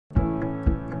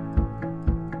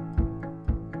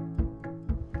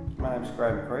name's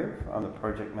Grahame Grieve. I'm the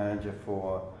project manager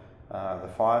for the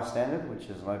FHIR standard, which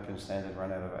is an open standard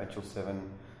run out of HL7,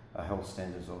 a health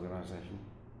standards organisation.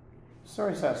 The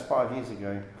story starts 5 years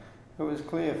ago. It was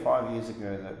clear 5 years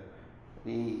ago that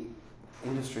the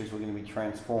industries were going to be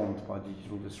transformed by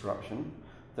digital disruption,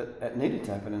 that it needed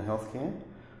to happen in healthcare,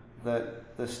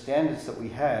 that the standards that we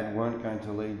had weren't going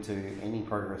to lead to any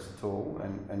progress at all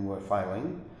and were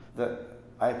failing, that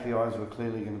APIs were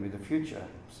clearly going to be the future.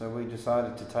 So we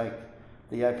decided to take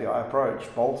the API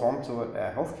approach, bolt onto it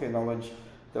our healthcare knowledge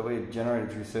that we had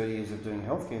generated through 30 years of doing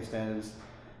healthcare standards,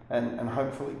 and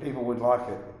hopefully people would like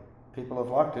it. People have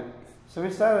liked it. So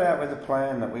we started out with a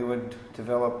plan that we would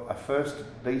develop a first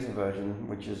beta version,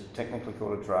 which is technically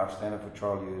called a draft standard for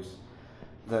trial use,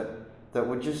 that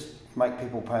would just make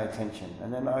people pay attention.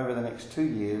 And then over the next 2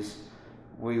 years,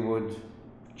 we would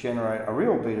generate a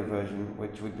real beta version,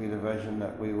 which would be the version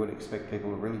that we would expect people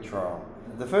to really trial.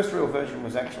 The first real version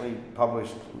was actually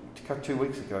published 2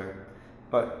 weeks ago,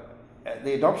 but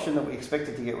the adoption that we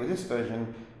expected to get with this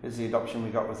version is the adoption we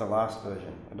got with the last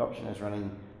version. Adoption is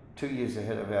running 2 years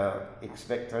ahead of our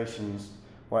expectations,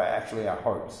 well, actually our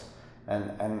hopes,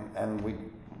 and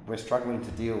we're struggling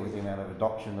to deal with the amount of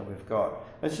adoption that we've got.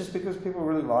 It's just because people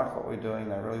really like what we're doing,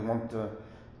 they really want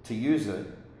to use it.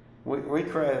 We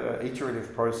created an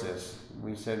iterative process.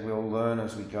 We said we'll learn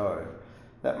as we go.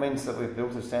 That means that we've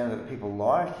built a standard that people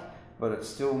like, but it's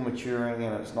still maturing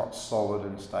and it's not solid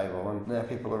and stable. And now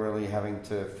people are really having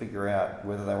to figure out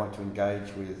whether they want to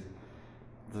engage with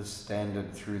the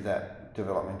standard through that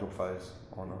developmental phase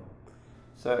or not.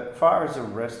 So FHIR is a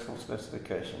RESTful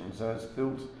specification. So it's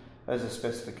built as a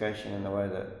specification in the way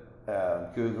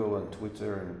that Google and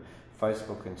Twitter and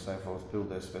Facebook and so forth build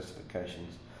their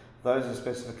specifications. Those are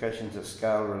specifications that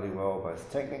scale really well,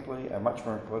 both technically and much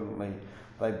more importantly,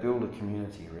 they build a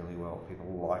community really well. People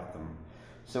like them.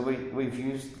 So we've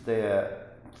used their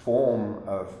form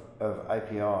of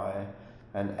API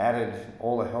and added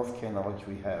all the healthcare knowledge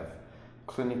we have.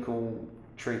 Clinical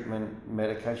treatment,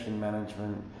 medication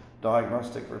management,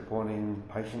 diagnostic reporting,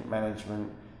 patient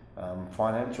management,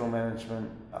 financial management,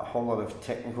 a whole lot of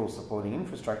technical supporting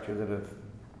infrastructure that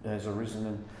has arisen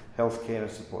in healthcare to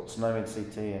support SNOMED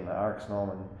CT and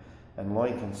Argonaut and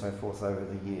Loink and so forth over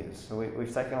the years. So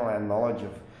we've taken all our knowledge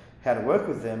of how to work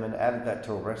with them and added that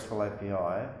to a RESTful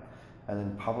API and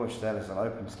then published that as an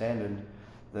open standard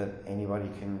that anybody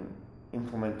can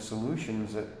implement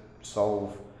solutions that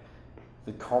solve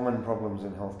the common problems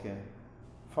in healthcare.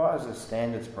 FHIR is a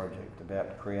standards project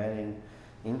about creating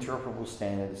interoperable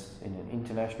standards in an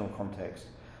international context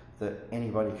that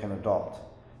anybody can adopt.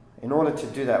 In order to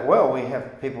do that well, we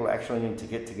have people actually need to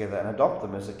get together and adopt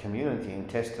them as a community and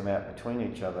test them out between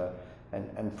each other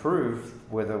and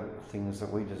prove whether things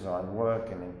that we design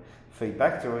work and then feed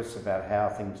back to us about how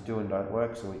things do and don't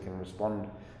work so we can respond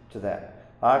to that.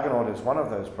 Argonaut is one of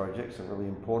those projects, a really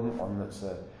important one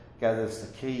that gathers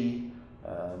the key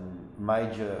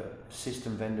major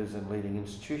system vendors and leading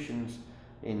institutions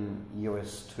in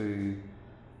US to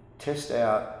test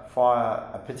out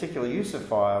FHIR, a particular use of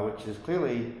FHIR, which is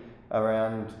clearly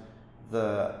around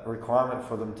the requirement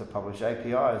for them to publish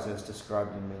APIs as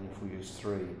described in Meaningful Use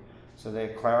 3. So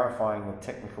they're clarifying the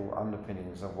technical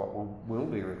underpinnings of what will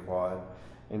be required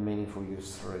in Meaningful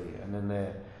Use 3. And then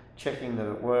they're checking that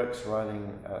it works,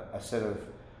 writing a set of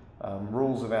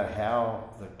rules about how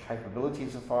the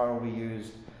capabilities of FHIR will be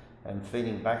used and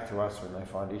feeding back to us when they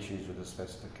find issues with the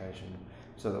specification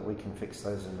so that we can fix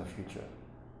those in the future.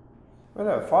 Well,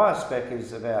 no, FHIR spec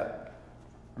is about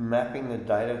mapping the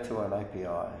data to an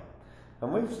API.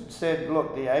 And we've said,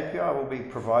 look, the API will be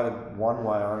provided one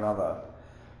way or another,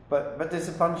 but there's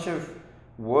a bunch of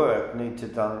work need to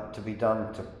be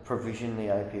done to provision the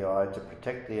API, to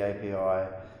protect the API,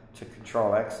 to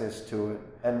control access to it,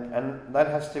 and that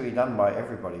has to be done by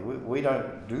everybody. We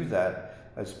don't do that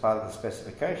as part of the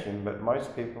specification, but most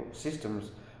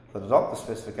systems that adopt the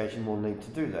specification will need to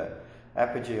do that.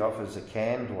 Apigee offers a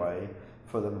canned way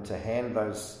for them to hand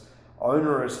those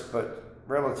onerous but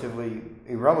relatively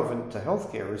irrelevant to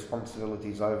healthcare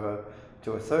responsibilities over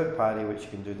to a third party which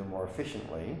can do them more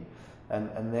efficiently,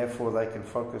 and therefore they can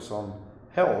focus on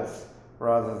health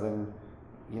rather than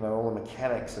all the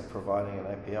mechanics of providing an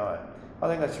API. I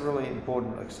think that's a really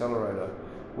important accelerator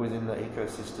within the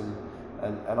ecosystem,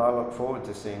 and I look forward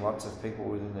to seeing lots of people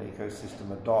within the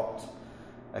ecosystem adopt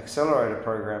an accelerator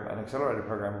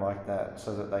program like that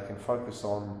so that they can focus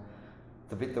on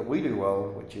the bit that we do well,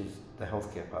 which is the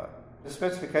healthcare part. The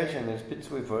specification, there's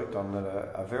bits we've worked on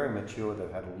that are very mature,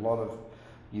 that have had a lot of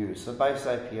use. The base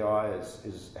API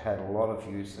has had a lot of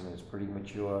use and is pretty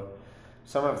mature.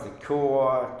 Some of the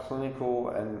core, clinical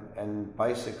and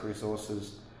basic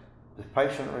resources the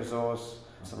patient resource,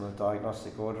 some of the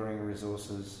diagnostic ordering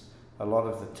resources, a lot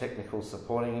of the technical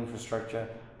supporting infrastructure.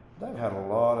 They've had a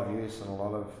lot of use and a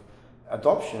lot of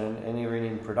adoption and even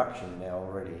in production now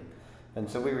already. And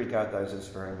so we regard those as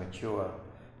very mature.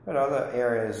 But other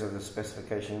areas of the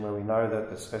specification where we know that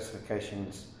the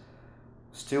specification's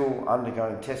still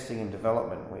undergoing testing and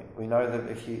development, we know that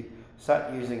if you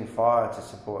start using FHIR to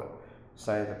support,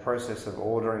 say, the process of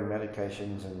ordering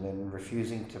medications and then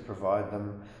refusing to provide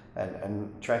them and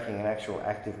tracking an actual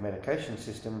active medication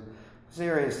system, there's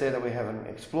areas there that we haven't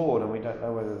explored and we don't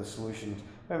know whether the solutions,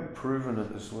 we haven't proven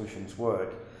that the solutions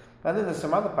work. And then there's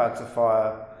some other parts of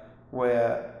FHIR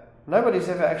where nobody's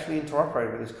ever actually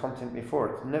interoperated with this content before.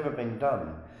 It's never been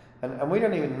done. And we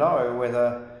don't even know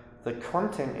whether the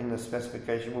content in the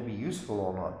specification will be useful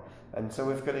or not. And so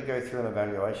we've got to go through an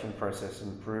evaluation process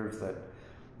and prove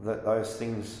that those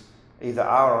things either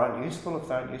are or aren't useful. If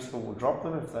they aren't useful, we'll drop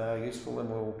them. If they are useful, then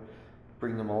we'll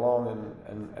bring them along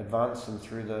and advance them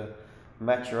through the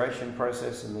maturation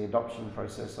process and the adoption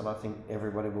process. And I think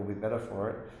everybody will be better for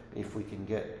it if we can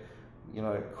get,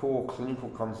 core clinical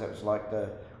concepts like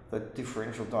the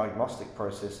differential diagnostic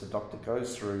process the doctor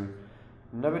goes through.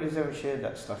 Nobody's ever shared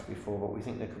that stuff before, but we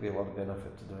think there could be a lot of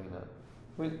benefit to doing that.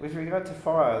 With regard to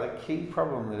FHIR, the key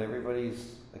problem that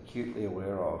everybody's acutely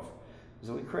aware of is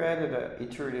that we created an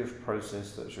iterative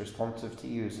process that's responsive to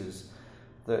users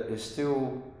that is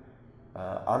still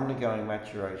undergoing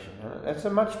maturation. And that's a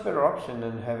much better option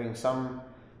than having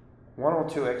one or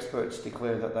two experts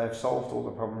declare that they've solved all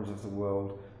the problems of the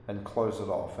world and close it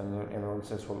off, and everyone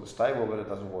says, well, it's stable, but it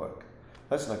doesn't work.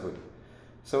 That's no good.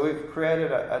 So we've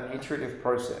created an iterative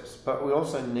process, but we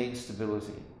also need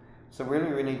stability. So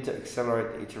really we need to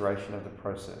accelerate the iteration of the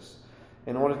process.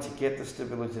 In order to get the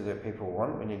stability that people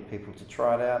want, we need people to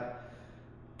try it out,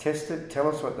 test it, tell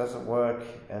us what doesn't work,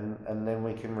 and then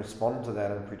we can respond to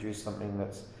that and produce something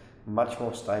that's much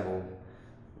more stable.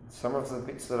 Some of the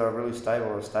bits that are really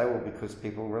stable because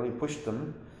people really pushed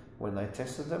them when they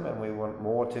tested them, and we want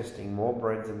more testing, more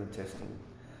breadth in the testing,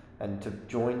 and to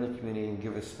join the community and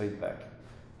give us feedback.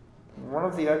 One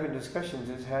of the open discussions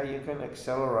is how you can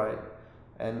accelerate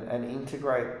and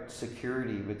integrate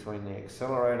security between the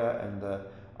accelerator and the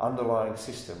underlying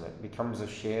system. It becomes a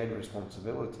shared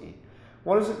responsibility.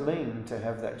 What does it mean to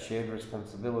have that shared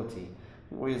responsibility?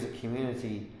 We as a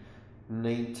community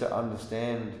need to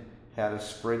understand how to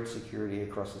spread security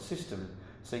across the system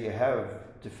so you have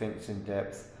defense in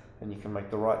depth and you can make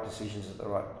the right decisions at the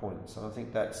right points. And I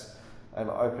think that's an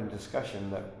open discussion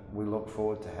that we look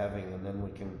forward to having, and then we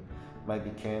can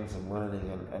maybe can some learning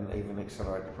and even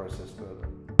accelerate the process further.